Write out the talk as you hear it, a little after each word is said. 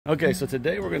Okay, so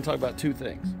today we're going to talk about two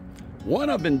things. One,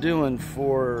 I've been doing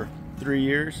for 3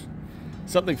 years,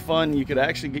 something fun you could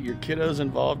actually get your kiddos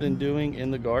involved in doing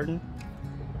in the garden.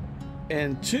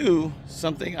 And two,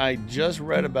 something I just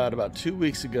read about 2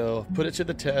 weeks ago, put it to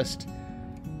the test,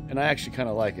 and I actually kind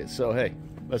of like it. So hey,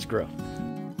 let's grow.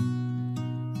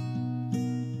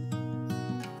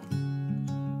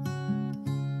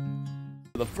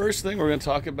 The first thing we're going to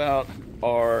talk about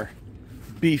are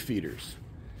bee feeders.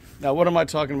 Now, what am I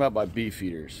talking about by bee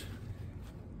feeders?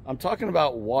 I'm talking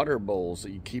about water bowls that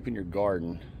you keep in your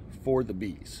garden for the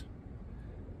bees,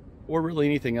 or really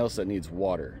anything else that needs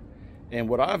water. And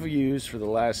what I've used for the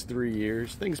last 3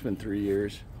 years, I think it's been 3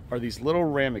 years, are these little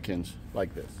ramekins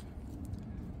like this.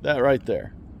 That right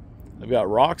there. I've got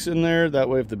rocks in there, that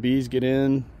way if the bees get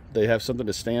in, they have something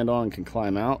to stand on and can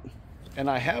climb out. And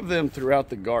I have them throughout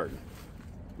the garden.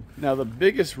 Now, the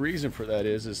biggest reason for that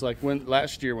is like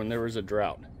last year when there was a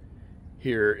drought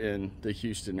here in the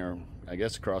Houston, or I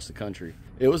guess across the country,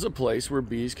 it was a place where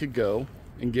bees could go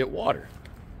and get water,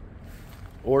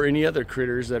 or any other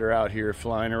critters that are out here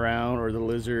flying around, or the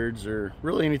lizards, or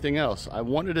really anything else. I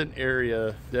wanted an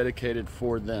area dedicated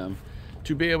for them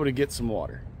to be able to get some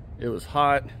water. It was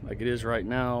hot like it is right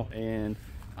now, and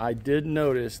I did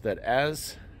notice that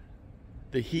as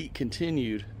the heat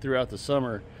continued throughout the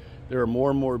summer, there are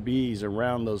more and more bees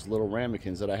around those little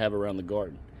ramekins that I have around the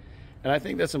garden. And I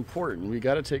think that's important. We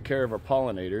got to take care of our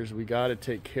pollinators. We got to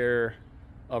take care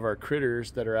of our critters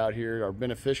that are out here, our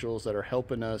beneficials that are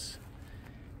helping us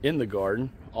in the garden,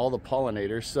 all the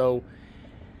pollinators. So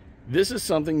this is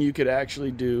something you could actually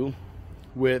do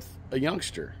with a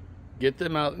youngster. Get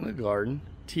them out in the garden,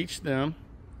 teach them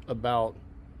about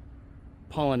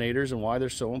pollinators and why they're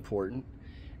so important,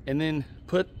 and then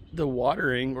put the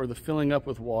watering or the filling up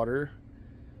with water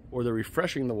or the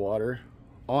refreshing the water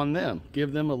on them.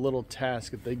 Give them a little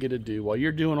task that they get to do while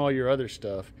you're doing all your other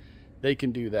stuff. They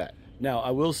can do that. Now,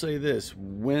 I will say this,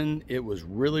 when it was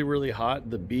really, really hot,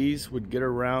 the bees would get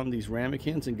around these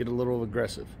ramekins and get a little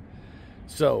aggressive.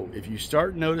 So if you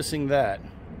start noticing that,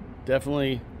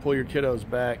 definitely pull your kiddos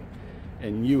back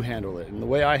and you handle it. And the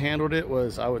way I handled it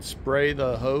was I would spray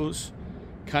the hose,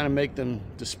 kind of make them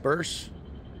disperse,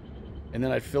 and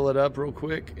then I'd fill it up real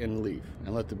quick and leave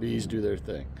and let the bees do their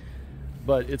thing.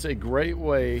 But it's a great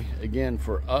way, again,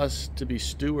 for us to be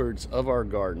stewards of our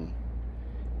garden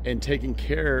and taking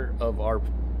care of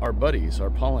our buddies, our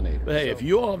pollinators. But hey, if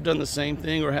you all have done the same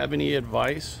thing or have any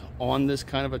advice on this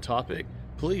kind of a topic,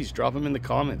 please drop them in the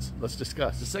comments. Let's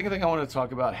discuss. The second thing I want to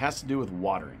talk about has to do with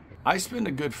watering. I spend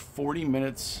a good 40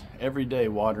 minutes every day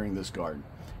watering this garden.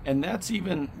 And that's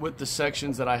even with the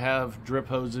sections that I have drip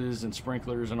hoses and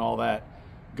sprinklers and all that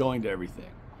going to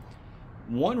everything.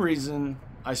 One reason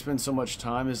I spend so much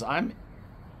time is I'm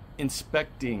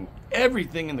inspecting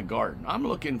everything in the garden. I'm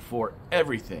looking for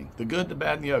everything, the good, the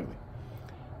bad, and the ugly.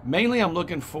 Mainly I'm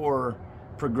looking for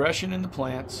progression in the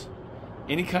plants,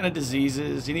 any kind of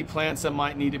diseases, any plants that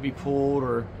might need to be pulled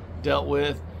or dealt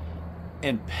with,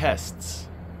 and pests.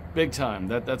 Big time.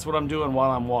 That's what I'm doing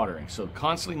while I'm watering. So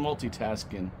constantly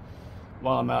multitasking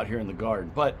while I'm out here in the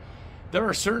garden. But there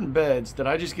are certain beds that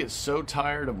I just get so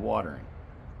tired of watering.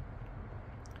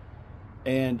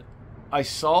 And I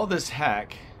saw this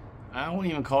hack. I won't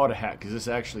even call it a hack because this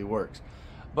actually works.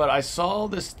 But I saw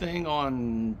this thing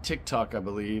on TikTok, I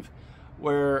believe,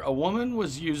 where a woman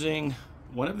was using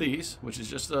one of these, which is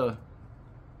just a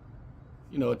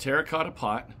terracotta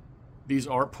pot. These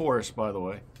are porous, by the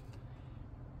way.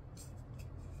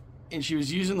 And she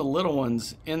was using the little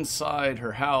ones inside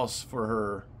her house for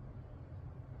her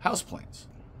houseplants.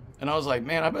 And I was like,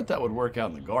 man, I bet that would work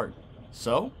out in the garden.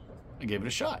 So I gave it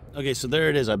a shot. Okay, so there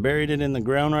it is. I buried it in the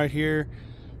ground right here.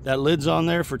 That lid's on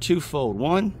there for twofold.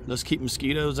 One, let's keep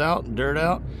mosquitoes out and dirt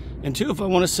out. And two, if I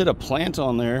want to sit a plant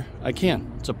on there, I can.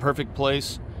 It's a perfect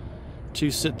place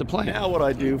to sit the plant. Now what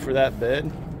I do for that bed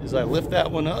is I lift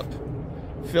that one up,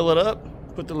 fill it up,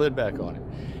 put the lid back on it.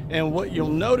 And what you'll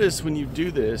notice when you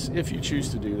do this, if you choose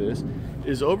to do this,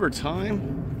 is over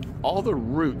time, all the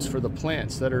roots for the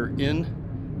plants that are in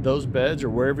those beds or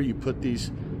wherever you put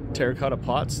these terracotta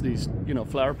pots, these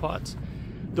flower pots,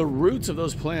 the roots of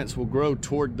those plants will grow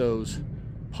toward those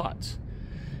pots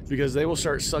because they will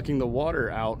start sucking the water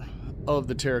out of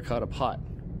the terracotta pot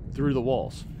through the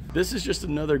walls. This is just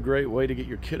another great way to get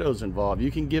your kiddos involved.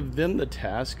 You can give them the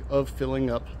task of filling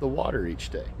up the water each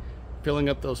day, filling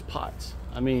up those pots.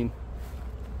 I mean,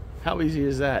 how easy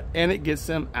is that? And it gets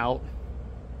them out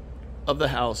of the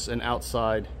house and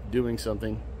outside doing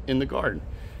something in the garden.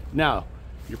 Now,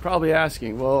 you're probably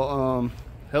asking, well,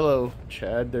 hello,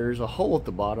 Chad, there's a hole at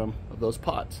the bottom of those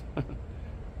pots.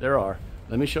 There are.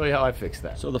 Let me show you how I fixed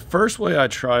that. So the first way I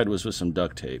tried was with some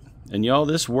duct tape. And y'all,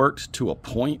 this worked to a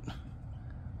point,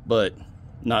 but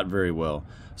not very well.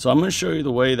 So I'm gonna show you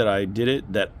the way that I did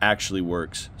it that actually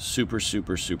works super,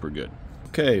 super, super good.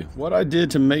 Okay, what I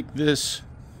did to make this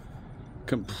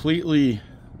completely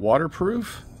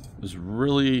waterproof is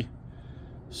really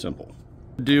simple.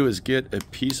 What I do is get a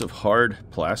piece of hard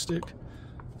plastic.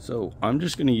 So I'm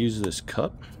just gonna use this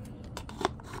cup.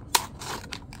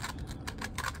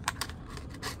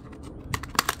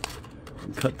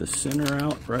 And cut the center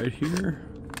out right here.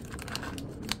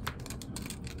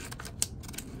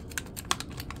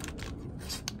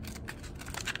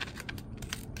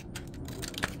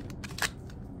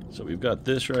 So we've got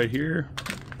this right here.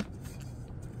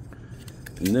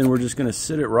 And then we're just gonna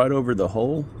sit it right over the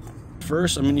hole.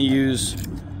 First, I'm gonna use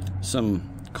some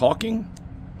caulking.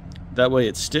 That way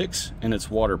it sticks and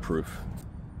it's waterproof.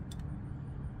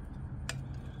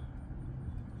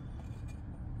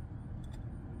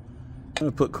 I'm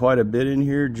gonna put quite a bit in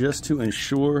here just to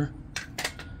ensure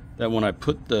that when I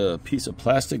put the piece of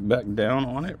plastic back down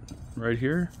on it, right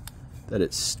here, that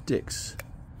it sticks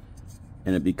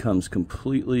and it becomes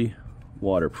completely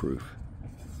waterproof.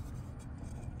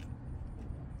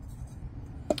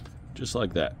 Just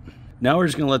like that. Now we're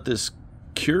just gonna let this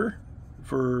cure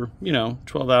for,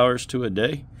 12 hours to a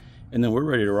day, and then we're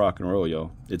ready to rock and roll,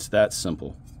 y'all. It's that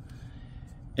simple.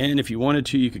 And if you wanted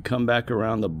to, you could come back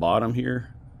around the bottom here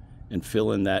and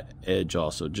fill in that edge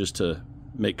also, just to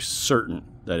make certain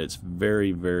that it's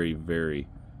very, very, very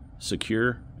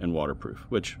secure and waterproof,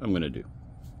 which I'm gonna do.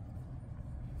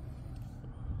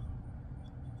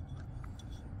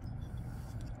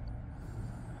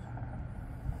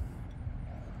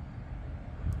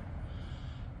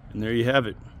 And there you have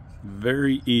it.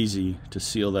 Very easy to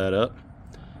seal that up.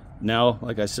 Now,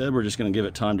 like I said, we're just gonna give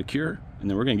it time to cure, and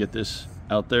then we're gonna get this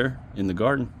out there in the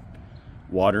garden,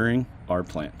 watering our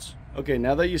plants. Okay,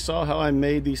 now that you saw how I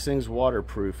made these things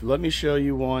waterproof, let me show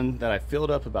you one that I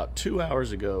filled up about 2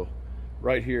 hours ago,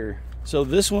 right here. So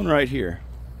this one right here.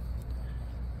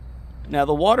 Now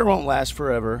the water won't last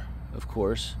forever, of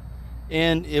course,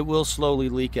 and it will slowly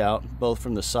leak out, both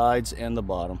from the sides and the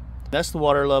bottom. That's the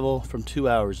water level from 2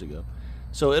 hours ago.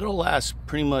 So it'll last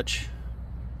pretty much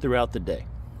throughout the day.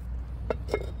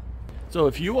 So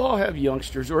if you all have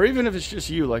youngsters, or even if it's just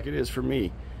you like it is for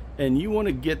me, and you want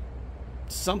to get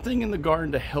something in the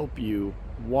garden to help you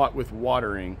with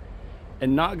watering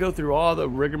and not go through all the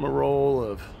rigmarole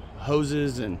of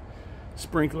hoses and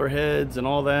sprinkler heads and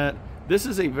all that, this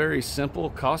is a very simple,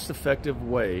 cost-effective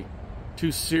way to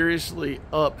seriously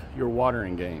up your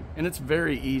watering game, and it's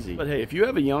very easy. But hey, if you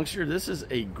have a youngster, this is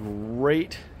a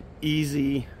great,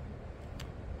 easy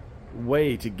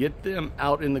way to get them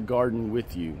out in the garden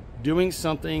with you, doing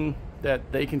something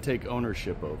that they can take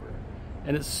ownership over,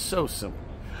 and it's so simple.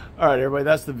 All right, everybody,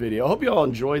 that's the video. I hope you all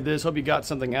enjoyed this. Hope you got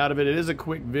something out of it. It is a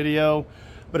quick video,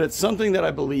 but it's something that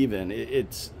I believe in.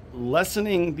 It's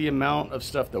lessening the amount of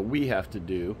stuff that we have to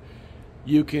do.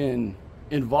 You can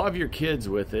involve your kids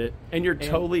with it, and you're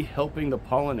totally helping the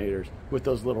pollinators with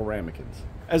those little ramekins.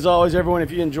 As always, everyone,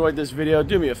 if you enjoyed this video,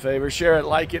 do me a favor, share it,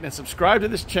 like it, and subscribe to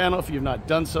this channel if you've not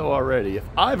done so already. If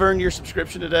I've earned your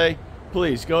subscription today,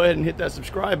 please go ahead and hit that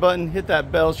subscribe button, hit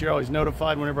that bell so you're always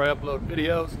notified whenever I upload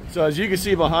videos. So as you can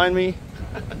see behind me,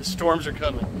 the storms are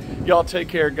coming. Y'all take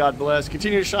care, God bless.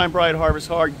 Continue to shine bright, harvest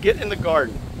hard, get in the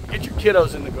garden. Get your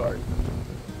kiddos in the garden.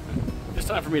 It's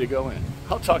time for me to go in.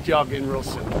 I'll talk to y'all again real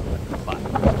soon. Bye.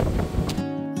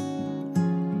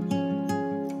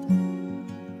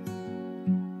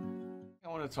 I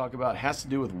want to talk about has to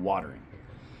do with watering.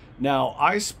 Now,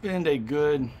 I spend a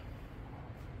good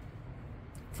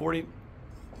 40